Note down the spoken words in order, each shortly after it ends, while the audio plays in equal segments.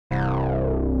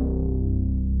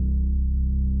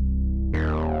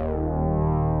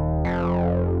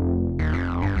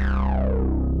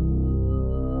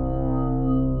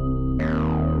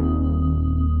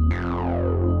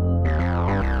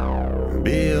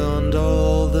beyond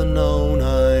all the known,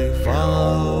 I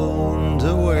found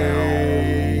a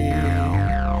way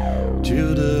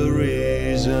to the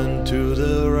reason, to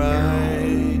the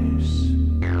rise.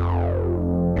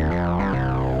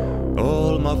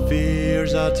 All my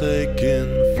fears are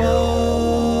taken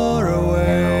far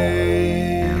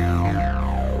away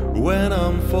when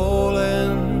I'm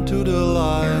falling to the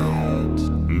light.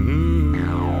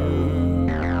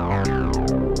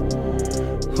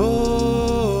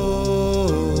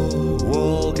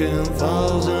 Walking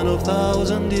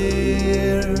thousand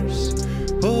years,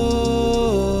 oh,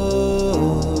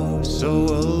 so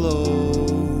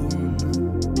alone.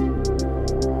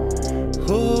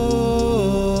 Oh,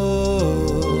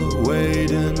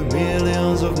 waiting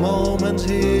millions of moments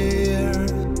here.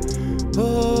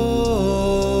 Oh,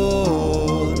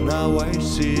 now I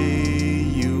see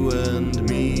you and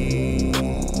me.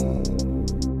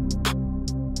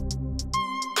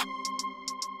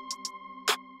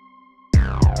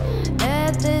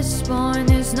 At this point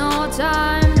there's no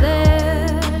time,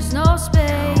 there's no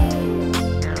space,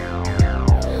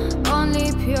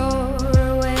 only pure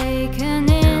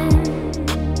awakening.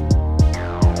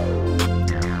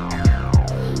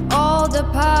 All the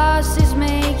past is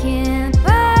making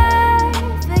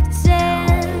perfect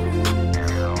sense.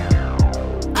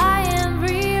 I am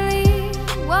really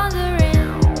wondering.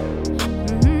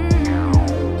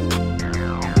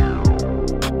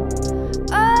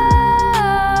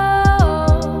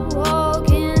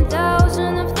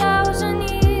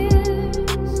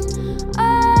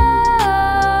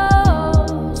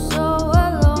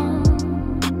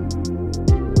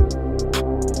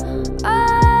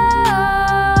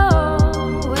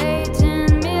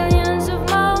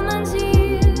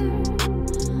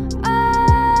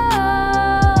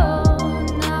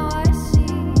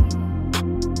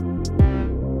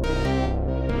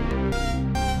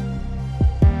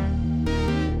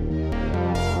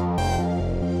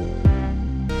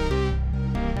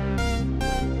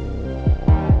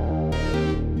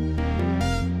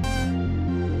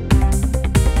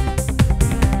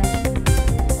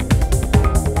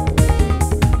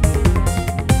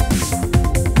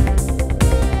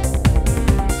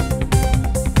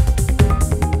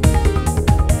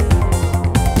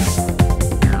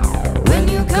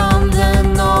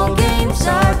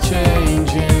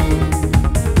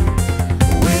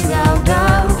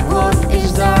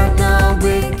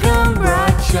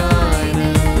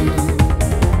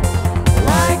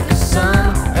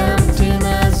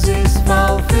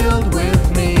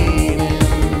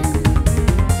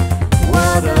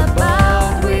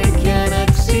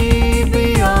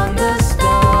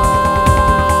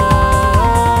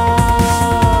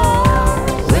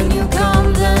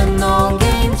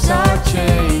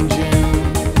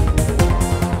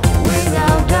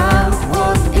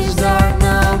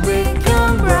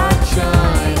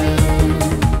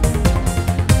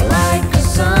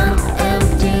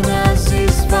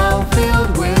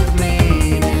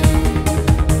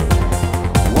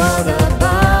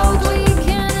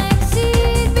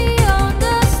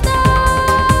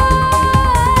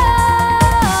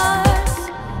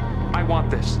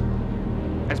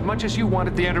 As much as you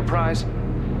wanted the Enterprise,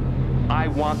 I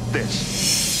want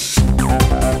this.